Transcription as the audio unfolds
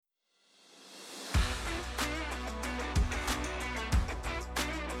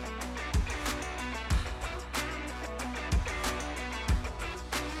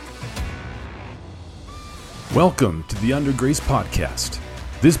Welcome to the Under Grace Podcast.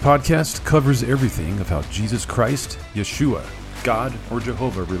 This podcast covers everything of how Jesus Christ, Yeshua, God, or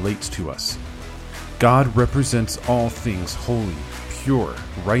Jehovah relates to us. God represents all things holy, pure,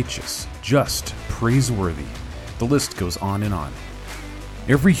 righteous, just, praiseworthy. The list goes on and on.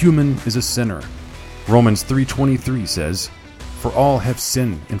 Every human is a sinner. Romans 3:23 says, "For all have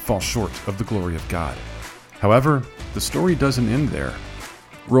sinned and fall short of the glory of God." However, the story doesn't end there.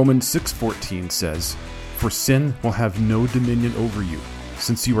 Romans 6:14 says, "For sin will have no dominion over you,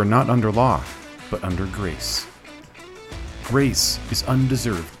 since you are not under law, but under grace." Grace is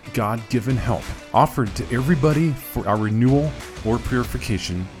undeserved, God-given help offered to everybody for our renewal or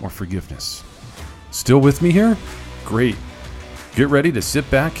purification or forgiveness. Still with me here? Great. Get ready to sit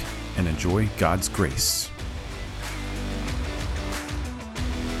back and enjoy God's grace.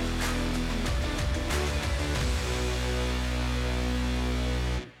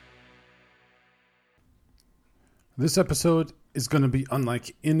 This episode is going to be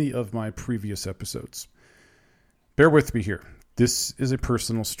unlike any of my previous episodes. Bear with me here. This is a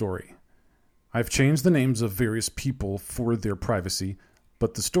personal story. I've changed the names of various people for their privacy,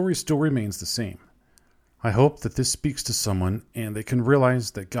 but the story still remains the same. I hope that this speaks to someone and they can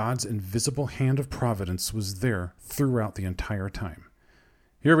realize that God's invisible hand of providence was there throughout the entire time.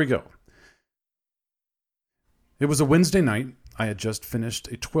 Here we go. It was a Wednesday night. I had just finished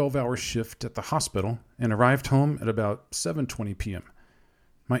a 12-hour shift at the hospital and arrived home at about 7:20 p.m.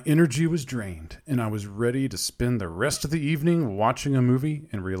 My energy was drained, and I was ready to spend the rest of the evening watching a movie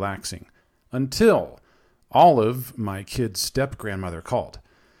and relaxing, until Olive, my kid's step-grandmother, called.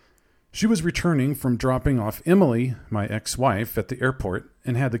 She was returning from dropping off Emily, my ex-wife, at the airport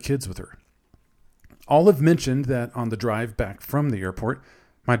and had the kids with her. Olive mentioned that on the drive back from the airport,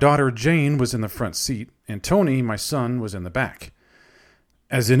 my daughter Jane was in the front seat, and Tony, my son, was in the back.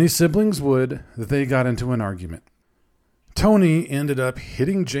 As any siblings would, they got into an argument. Tony ended up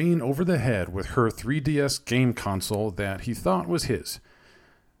hitting Jane over the head with her 3DS game console that he thought was his.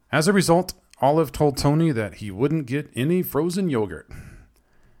 As a result, Olive told Tony that he wouldn't get any frozen yogurt.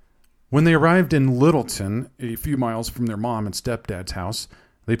 When they arrived in Littleton, a few miles from their mom and stepdad's house,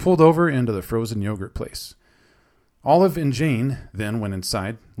 they pulled over into the frozen yogurt place. Olive and Jane then went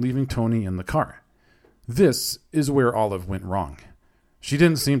inside, leaving Tony in the car. This is where Olive went wrong. She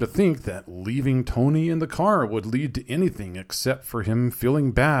didn't seem to think that leaving Tony in the car would lead to anything except for him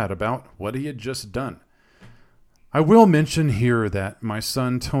feeling bad about what he had just done. I will mention here that my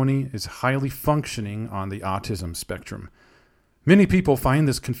son Tony is highly functioning on the autism spectrum. Many people find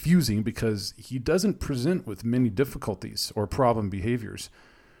this confusing because he doesn't present with many difficulties or problem behaviors.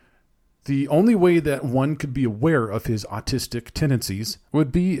 The only way that one could be aware of his autistic tendencies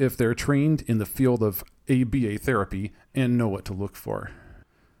would be if they're trained in the field of ABA therapy and know what to look for.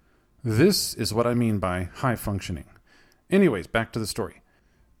 This is what I mean by high functioning. Anyways, back to the story.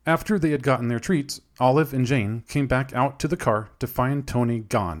 After they had gotten their treats, Olive and Jane came back out to the car to find Tony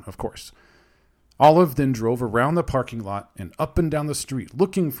gone, of course. Olive then drove around the parking lot and up and down the street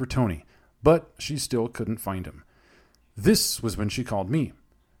looking for Tony, but she still couldn't find him. This was when she called me.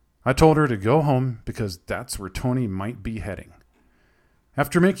 I told her to go home because that's where Tony might be heading.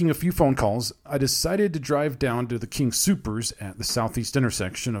 After making a few phone calls, I decided to drive down to the King Soopers at the southeast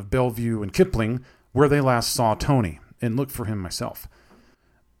intersection of Bellevue and Kipling, where they last saw Tony, and look for him myself.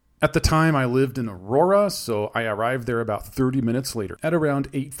 At the time, I lived in Aurora, so I arrived there about 30 minutes later, at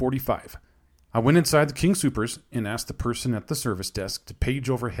around 8:45. I went inside the King Soopers and asked the person at the service desk to page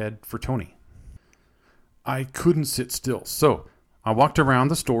overhead for Tony. I couldn't sit still, so I walked around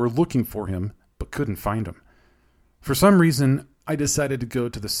the store looking for him, but couldn't find him. For some reason, I decided to go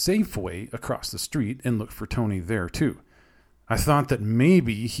to the Safeway across the street and look for Tony there too. I thought that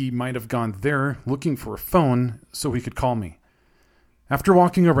maybe he might have gone there looking for a phone so he could call me. After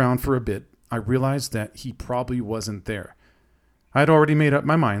walking around for a bit, I realized that he probably wasn't there. I had already made up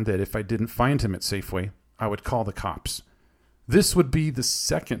my mind that if I didn't find him at Safeway, I would call the cops. This would be the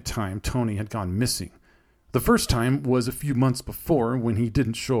second time Tony had gone missing. The first time was a few months before when he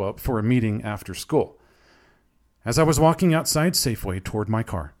didn't show up for a meeting after school. As I was walking outside Safeway toward my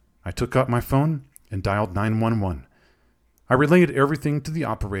car, I took up my phone and dialed 911. I relayed everything to the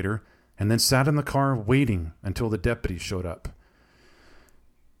operator and then sat in the car waiting until the deputy showed up.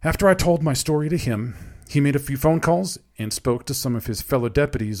 After I told my story to him, he made a few phone calls and spoke to some of his fellow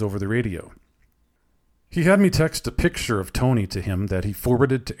deputies over the radio. He had me text a picture of Tony to him that he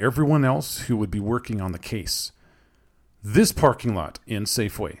forwarded to everyone else who would be working on the case. This parking lot in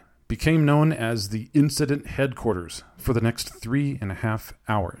Safeway became known as the incident headquarters for the next 3.5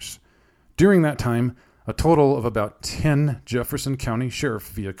 hours. During that time, a total of about 10 Jefferson County Sheriff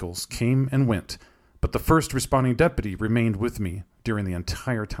vehicles came and went, but the first responding deputy remained with me during the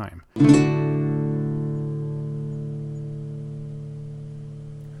entire time.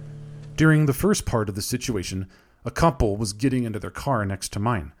 During the first part of the situation, a couple was getting into their car next to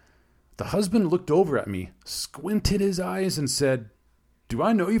mine. The husband looked over at me, squinted his eyes, and said, "Do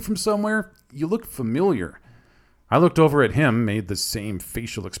I know you from somewhere? You look familiar." I looked over at him, made the same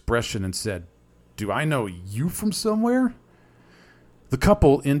facial expression, and said, "Do I know you from somewhere?" The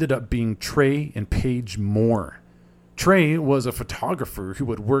couple ended up being Trey and Paige Moore. Trey was a photographer who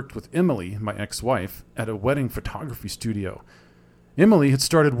had worked with Emily, my ex-wife, at a wedding photography studio. Emily had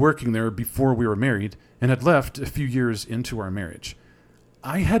started working there before we were married and had left a few years into our marriage.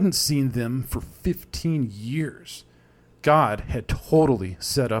 I hadn't seen them for 15 years. God had totally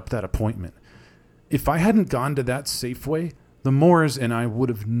set up that appointment. If I hadn't gone to that Safeway, the Moores and I would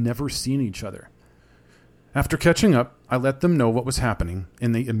have never seen each other. After catching up, I let them know what was happening,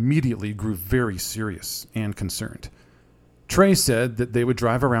 and they immediately grew very serious and concerned. Trey said that they would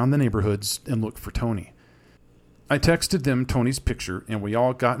drive around the neighborhoods and look for Tony. I texted them Tony's picture, and we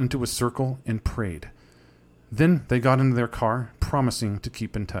all got into a circle and prayed. Then they got into their car, promising to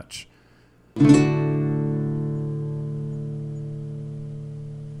keep in touch.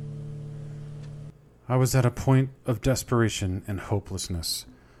 I was at a point of desperation and hopelessness.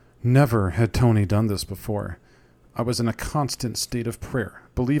 Never had Tony done this before. I was in a constant state of prayer,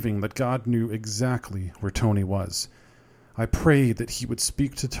 believing that God knew exactly where Tony was. I prayed that he would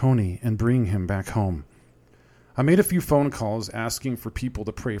speak to Tony and bring him back home. I made a few phone calls asking for people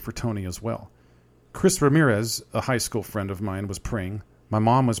to pray for Tony as well. Chris Ramirez, a high school friend of mine, was praying. My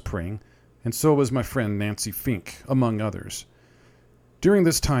mom was praying, and so was my friend Nancy Fink, among others. During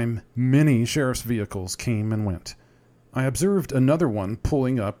this time, many sheriff's vehicles came and went. I observed another one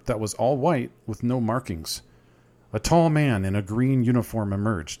pulling up that was all white with no markings. A tall man in a green uniform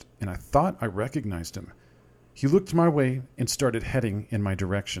emerged, and I thought I recognized him. He looked my way and started heading in my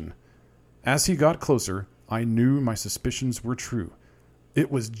direction. As he got closer, I knew my suspicions were true. It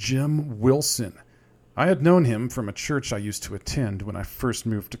was Jim Wilson. I had known him from a church I used to attend when I first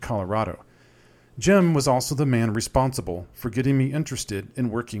moved to Colorado. Jim was also the man responsible for getting me interested in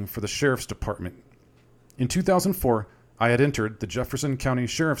working for the sheriff's department. In 2004, I had entered the Jefferson County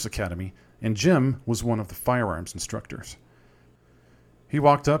Sheriff's Academy, and Jim was one of the firearms instructors. He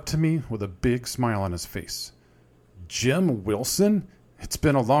walked up to me with a big smile on his face. "Jim Wilson? It's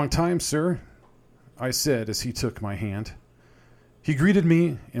been a long time, sir," I said as he took my hand. He greeted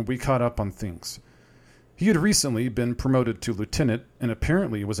me, and we caught up on things. He had recently been promoted to lieutenant and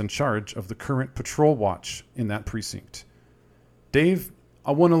apparently was in charge of the current patrol watch in that precinct. "Dave,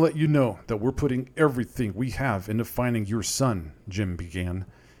 I want to let you know that we're putting everything we have into finding your son," Jim began.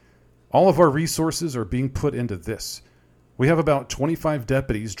 "All of our resources are being put into this. We have about 25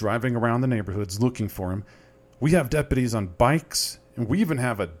 deputies driving around the neighborhoods looking for him. We have deputies on bikes, and we even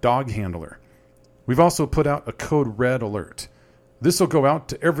have a dog handler. We've also put out a Code Red alert. This will go out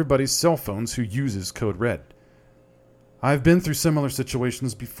to everybody's cell phones who uses Code Red. I've been through similar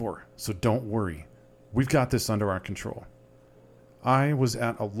situations before, so don't worry. We've got this under our control." I was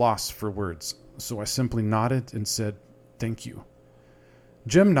at a loss for words, so I simply nodded and said, "Thank you."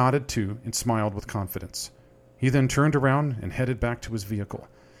 Jim nodded too and smiled with confidence. He then turned around and headed back to his vehicle.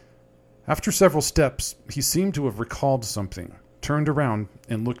 After several steps, he seemed to have recalled something, turned around,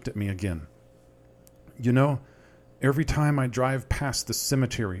 and looked at me again. "You know, every time I drive past the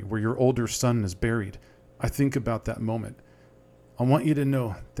cemetery where your older son is buried, I think about that moment. I want you to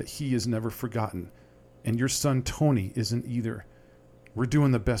know that he is never forgotten, and your son Tony isn't either. We're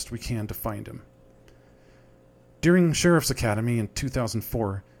doing the best we can to find him." During Sheriff's Academy in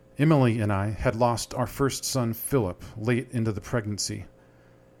 2004, Emily and I had lost our first son Philip late into the pregnancy.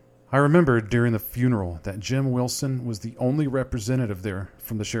 I remembered during the funeral that Jim Wilson was the only representative there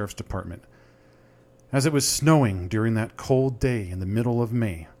from the sheriff's department. As it was snowing during that cold day in the middle of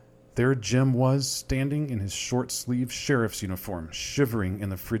May, there Jim was, standing in his short-sleeved sheriff's uniform, shivering in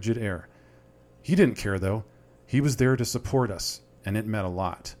the frigid air. He didn't care, though. He was there to support us, and it meant a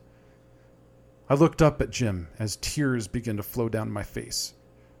lot. I looked up at Jim as tears began to flow down my face.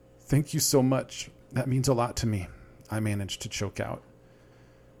 "Thank you so much. That means a lot to me," I managed to choke out.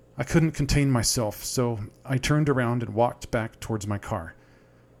 I couldn't contain myself, so I turned around and walked back towards my car.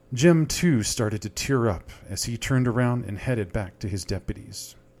 Jim, too, started to tear up as he turned around and headed back to his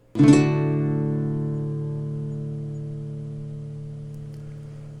deputies.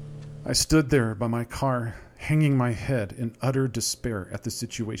 I stood there by my car, hanging my head in utter despair at the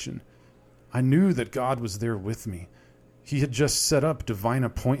situation. I knew that God was there with me. He had just set up divine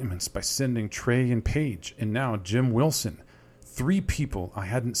appointments by sending Trey and Paige, and now Jim Wilson. 3 people I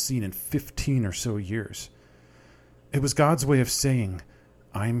hadn't seen in 15 or so years. It was God's way of saying,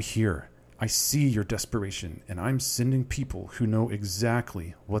 I'm here. I see your desperation, and I'm sending people who know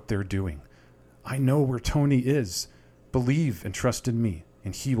exactly what they're doing. I know where Tony is. Believe and trust in me,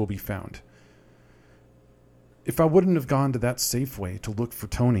 and he will be found. If I wouldn't have gone to that Safeway to look for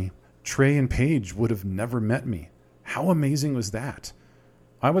Tony, Trey and Paige would have never met me. How amazing was that?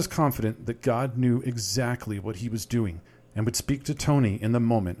 I was confident that God knew exactly what he was doing and would speak to Tony in the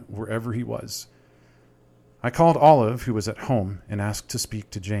moment wherever he was. I called Olive, who was at home, and asked to speak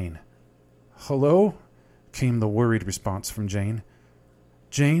to Jane. "Hello?" came the worried response from Jane.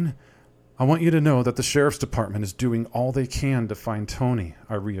 "Jane, I want you to know that the sheriff's department is doing all they can to find Tony,"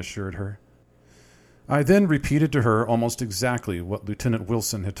 I reassured her. I then repeated to her almost exactly what Lieutenant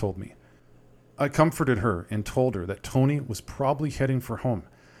Wilson had told me. I comforted her and told her that Tony was probably heading for home.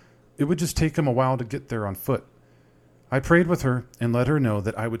 It would just take him a while to get there on foot. I prayed with her and let her know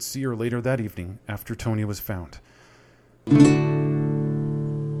that I would see her later that evening after Tony was found.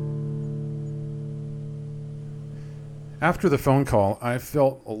 After the phone call, I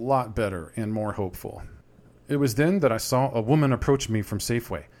felt a lot better and more hopeful. It was then that I saw a woman approach me from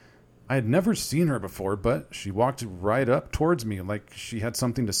Safeway. I had never seen her before, but she walked right up towards me like she had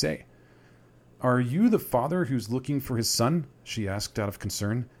something to say. "Are you the father who's looking for his son?" she asked out of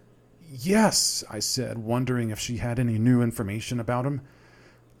concern. "Yes," I said, wondering if she had any new information about him.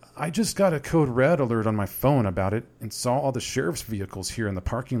 "I just got a code red alert on my phone about it and saw all the sheriff's vehicles here in the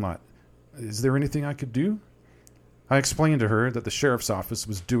parking lot. Is there anything I could do?" I explained to her that the sheriff's office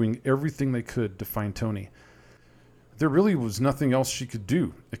was doing everything they could to find Tony. There really was nothing else she could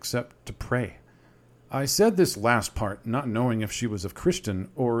do except to pray. I said this last part not knowing if she was a Christian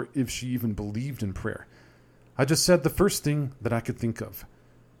or if she even believed in prayer. I just said the first thing that I could think of.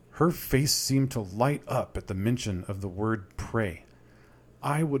 Her face seemed to light up at the mention of the word pray.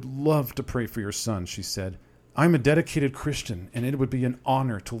 "I would love to pray for your son," she said. "I'm a dedicated Christian, and it would be an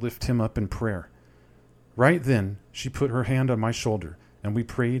honor to lift him up in prayer." Right then, she put her hand on my shoulder, and we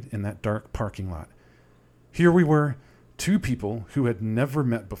prayed in that dark parking lot. Here we were, 2 people who had never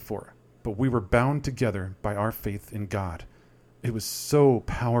met before, but we were bound together by our faith in God. It was so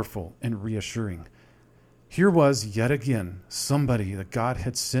powerful and reassuring. Here was, yet again, somebody that God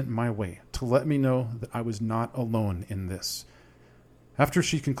had sent my way to let me know that I was not alone in this. After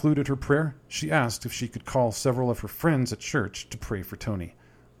she concluded her prayer, she asked if she could call several of her friends at church to pray for Tony.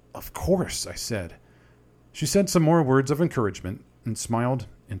 "Of course," I said. She said some more words of encouragement and smiled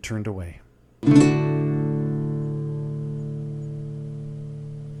and turned away.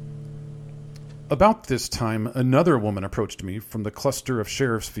 About this time, another woman approached me from the cluster of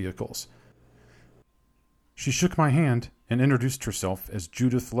sheriff's vehicles. She shook my hand and introduced herself as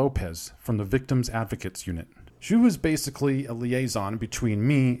Judith Lopez from the Victims Advocates Unit. She was basically a liaison between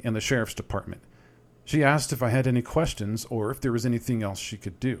me and the sheriff's department. She asked if I had any questions or if there was anything else she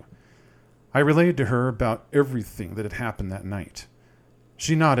could do. I relayed to her about everything that had happened that night.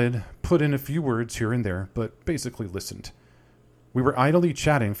 She nodded, put in a few words here and there, but basically listened. We were idly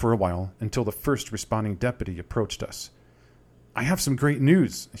chatting for a while until the first responding deputy approached us. "I have some great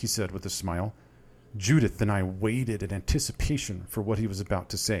news," he said with a smile. Judith and I waited in anticipation for what he was about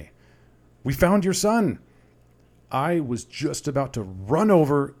to say. "We found your son!" I was just about to run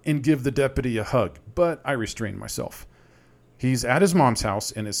over and give the deputy a hug, but I restrained myself. "He's at his mom's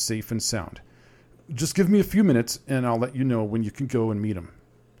house and is safe and sound. Just give me a few minutes and I'll let you know when you can go and meet him."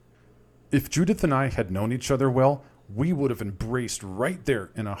 If Judith and I had known each other well, we would have embraced right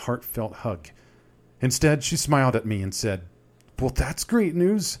there in a heartfelt hug. Instead, she smiled at me and said, "Well, that's great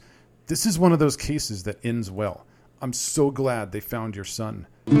news. This is one of those cases that ends well. I'm so glad they found your son."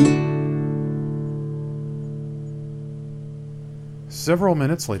 Several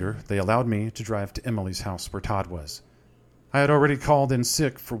minutes later, they allowed me to drive to Emily's house where Todd was. I had already called in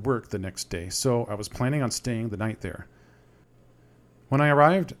sick for work the next day, so I was planning on staying the night there. When I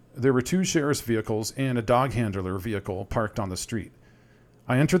arrived, there were 2 sheriff's vehicles and a dog handler vehicle parked on the street.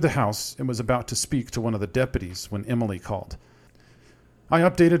 I entered the house and was about to speak to one of the deputies when Emily called. I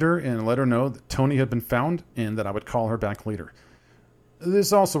updated her and let her know that Tony had been found and that I would call her back later.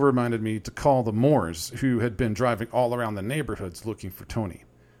 This also reminded me to call the Moores, who had been driving all around the neighborhoods looking for Tony.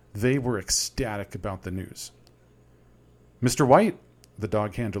 They were ecstatic about the news. "Mr. White," the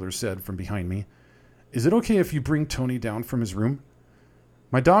dog handler said from behind me, "is it okay if you bring Tony down from his room?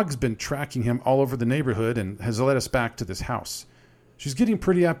 My dog's been tracking him all over the neighborhood and has led us back to this house. She's getting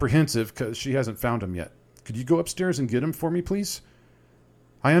pretty apprehensive because she hasn't found him yet. Could you go upstairs and get him for me, please?"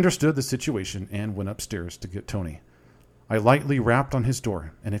 I understood the situation and went upstairs to get Tony. I lightly rapped on his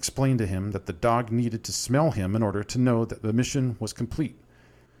door and explained to him that the dog needed to smell him in order to know that the mission was complete.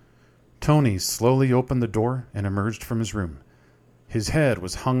 Tony slowly opened the door and emerged from his room. His head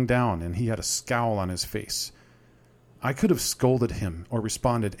was hung down and he had a scowl on his face. I could have scolded him or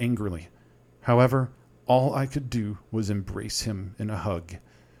responded angrily. However, all I could do was embrace him in a hug.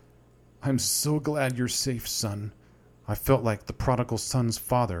 "I'm so glad you're safe, son." I felt like the prodigal son's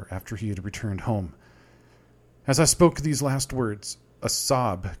father after he had returned home. As I spoke these last words, a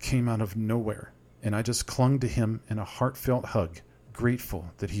sob came out of nowhere, and I just clung to him in a heartfelt hug,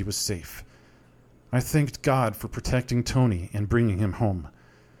 grateful that he was safe. I thanked God for protecting Tony and bringing him home.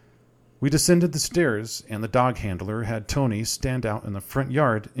 We descended the stairs, and the dog handler had Tony stand out in the front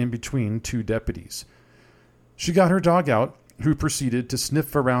yard in between two deputies. She got her dog out, who proceeded to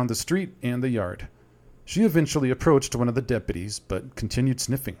sniff around the street and the yard. She eventually approached one of the deputies, but continued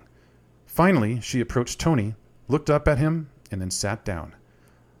sniffing. Finally, she approached Tony, looked up at him, and then sat down.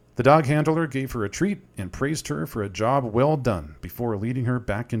 The dog handler gave her a treat and praised her for a job well done before leading her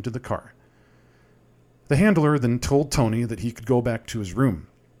back into the car. The handler then told Tony that he could go back to his room.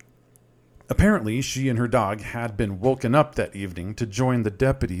 Apparently, she and her dog had been woken up that evening to join the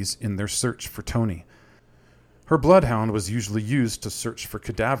deputies in their search for Tony. Her bloodhound was usually used to search for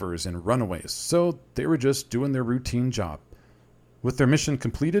cadavers and runaways, so they were just doing their routine job. With their mission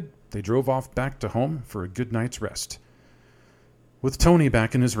completed, they drove off back to home for a good night's rest. With Tony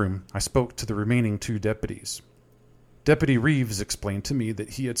back in his room, I spoke to the remaining two deputies. Deputy Reeves explained to me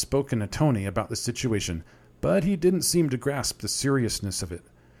that he had spoken to Tony about the situation, but he didn't seem to grasp the seriousness of it.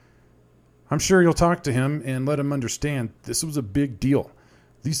 "I'm sure you'll talk to him and let him understand this was a big deal.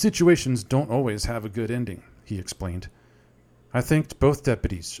 These situations don't always have a good ending," he explained. I thanked both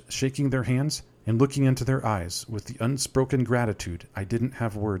deputies, shaking their hands and looking into their eyes with the unspoken gratitude I didn't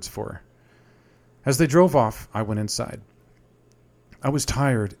have words for. As they drove off, I went inside. I was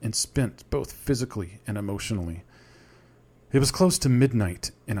tired and spent both physically and emotionally. It was close to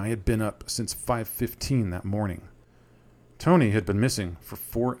midnight, and I had been up since 5:15 that morning. Tony had been missing for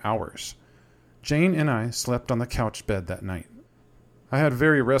 4 hours. Jane and I slept on the couch bed that night. I had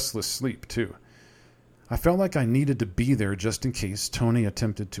very restless sleep, too. I felt like I needed to be there just in case Tony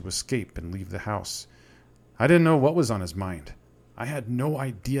attempted to escape and leave the house. I didn't know what was on his mind. I had no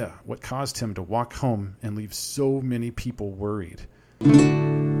idea what caused him to walk home and leave so many people worried.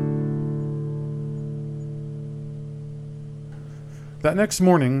 That next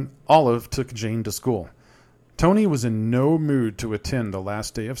morning, Olive took Jane to school. Tony was in no mood to attend the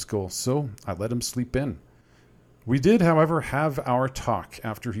last day of school, so I let him sleep in. We did, however, have our talk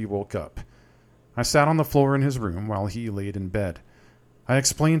after he woke up. I sat on the floor in his room while he laid in bed. I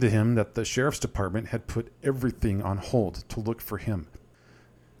explained to him that the sheriff's department had put everything on hold to look for him.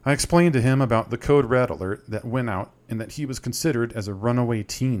 I explained to him about the code red alert that went out and that he was considered as a runaway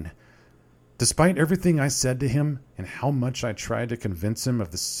teen. Despite everything I said to him and how much I tried to convince him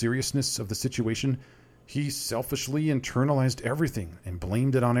of the seriousness of the situation, he selfishly internalized everything and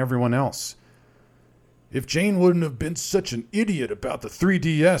blamed it on everyone else. "If Jane wouldn't have been such an idiot about the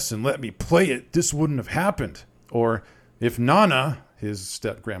 3DS and let me play it, this wouldn't have happened." Or, "If Nana," his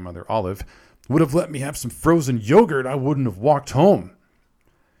step-grandmother Olive, "would have let me have some frozen yogurt, I wouldn't have walked home."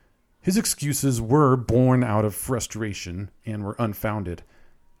 His excuses were born out of frustration and were unfounded.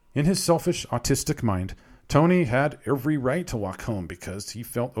 In his selfish, autistic mind, Tony had every right to walk home because he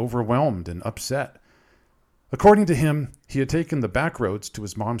felt overwhelmed and upset. According to him, he had taken the back roads to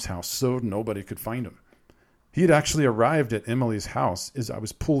his mom's house so nobody could find him. He had actually arrived at Emily's house as I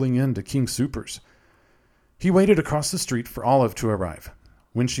was pulling into King Soopers. He waited across the street for Olive to arrive.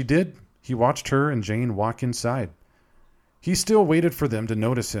 When she did, he watched her and Jane walk inside. He still waited for them to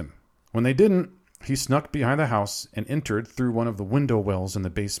notice him. When they didn't, he snuck behind the house and entered through one of the window wells in the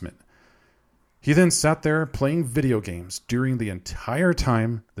basement. He then sat there playing video games during the entire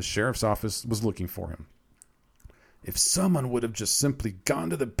time the sheriff's office was looking for him. If someone would have just simply gone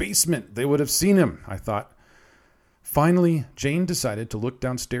to the basement, they would have seen him, I thought. Finally, Jane decided to look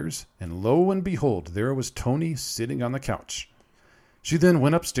downstairs, and lo and behold, there was Tony sitting on the couch. She then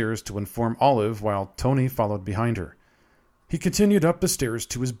went upstairs to inform Olive while Tony followed behind her. He continued up the stairs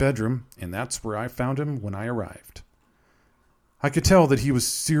to his bedroom, and that's where I found him when I arrived. I could tell that he was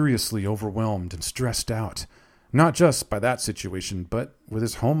seriously overwhelmed and stressed out, not just by that situation, but with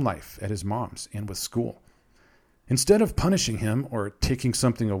his home life at his mom's and with school. Instead of punishing him or taking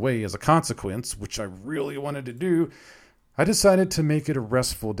something away as a consequence, which I really wanted to do, I decided to make it a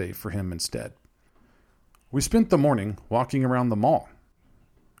restful day for him instead. We spent the morning walking around the mall.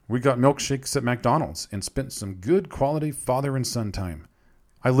 We got milkshakes at McDonald's and spent some good quality father and son time.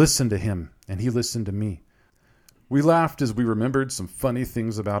 I listened to him, and he listened to me. We laughed as we remembered some funny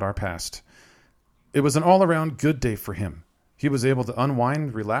things about our past. It was an all-around good day for him. He was able to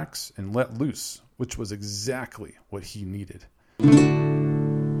unwind, relax, and let loose, which was exactly what he needed.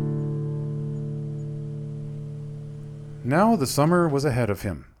 Now the summer was ahead of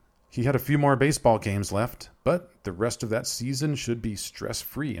him. He had a few more baseball games left, but the rest of that season should be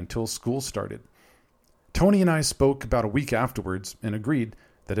stress-free until school started. Tony and I spoke about a week afterwards and agreed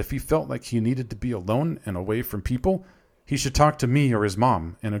that if he felt like he needed to be alone and away from people, he should talk to me or his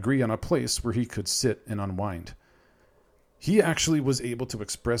mom and agree on a place where he could sit and unwind. He actually was able to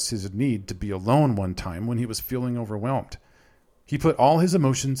express his need to be alone one time when he was feeling overwhelmed. He put all his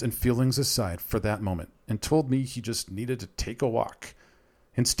emotions and feelings aside for that moment and told me he just needed to take a walk.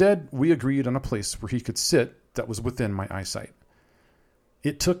 Instead, we agreed on a place where he could sit that was within my eyesight.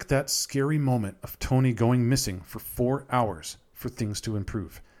 It took that scary moment of Tony going missing for 4 hours for things to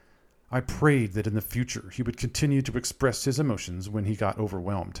improve. I prayed that in the future he would continue to express his emotions when he got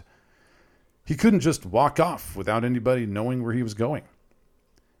overwhelmed. He couldn't just walk off without anybody knowing where he was going.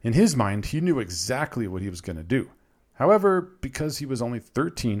 In his mind, he knew exactly what he was going to do. However, because he was only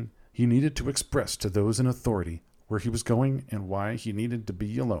 13, he needed to express to those in authority where he was going and why he needed to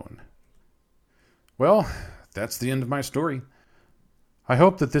be alone. Well, that's the end of my story. I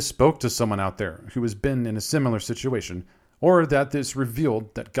hope that this spoke to someone out there who has been in a similar situation, or that this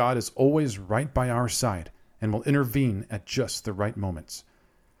revealed that God is always right by our side and will intervene at just the right moments.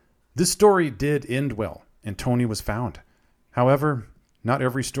 This story did end well, and Tony was found. However, not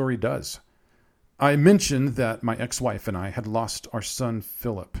every story does. I mentioned that my ex-wife and I had lost our son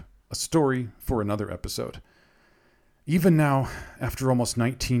Philip, a story for another episode. Even now, after almost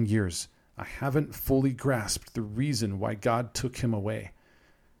 19 years, I haven't fully grasped the reason why God took him away.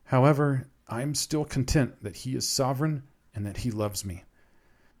 However, I'm still content that he is sovereign and that he loves me.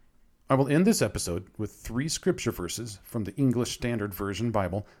 I will end this episode with 3 scripture verses from the English Standard Version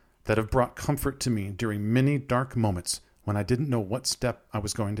Bible that have brought comfort to me during many dark moments when I didn't know what step I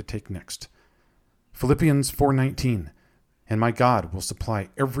was going to take next. Philippians 4:19, "And my God will supply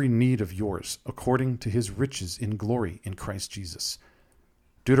every need of yours according to his riches in glory in Christ Jesus."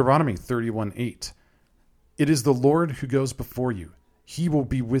 Deuteronomy 31:8, "It is the Lord who goes before you. He will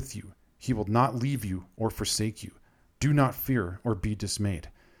be with you. He will not leave you or forsake you. Do not fear or be dismayed."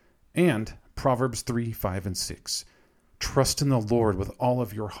 And Proverbs 3:5 and 6, "Trust in the Lord with all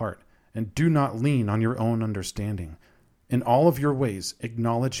of your heart, and do not lean on your own understanding. In all of your ways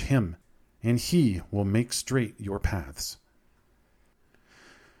acknowledge him, and he will make straight your paths."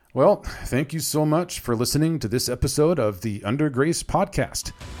 Well, thank you so much for listening to this episode of the Under Grace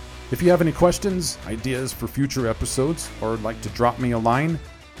podcast. If you have any questions, ideas for future episodes, or would like to drop me a line,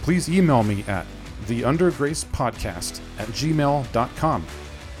 please email me at theundergracepodcast@gmail.com.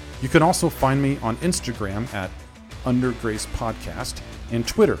 You can also find me on Instagram at undergracepodcast and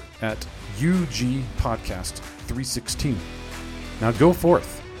Twitter at UGpodcast316. Now go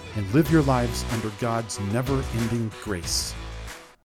forth and live your lives under God's never-ending grace.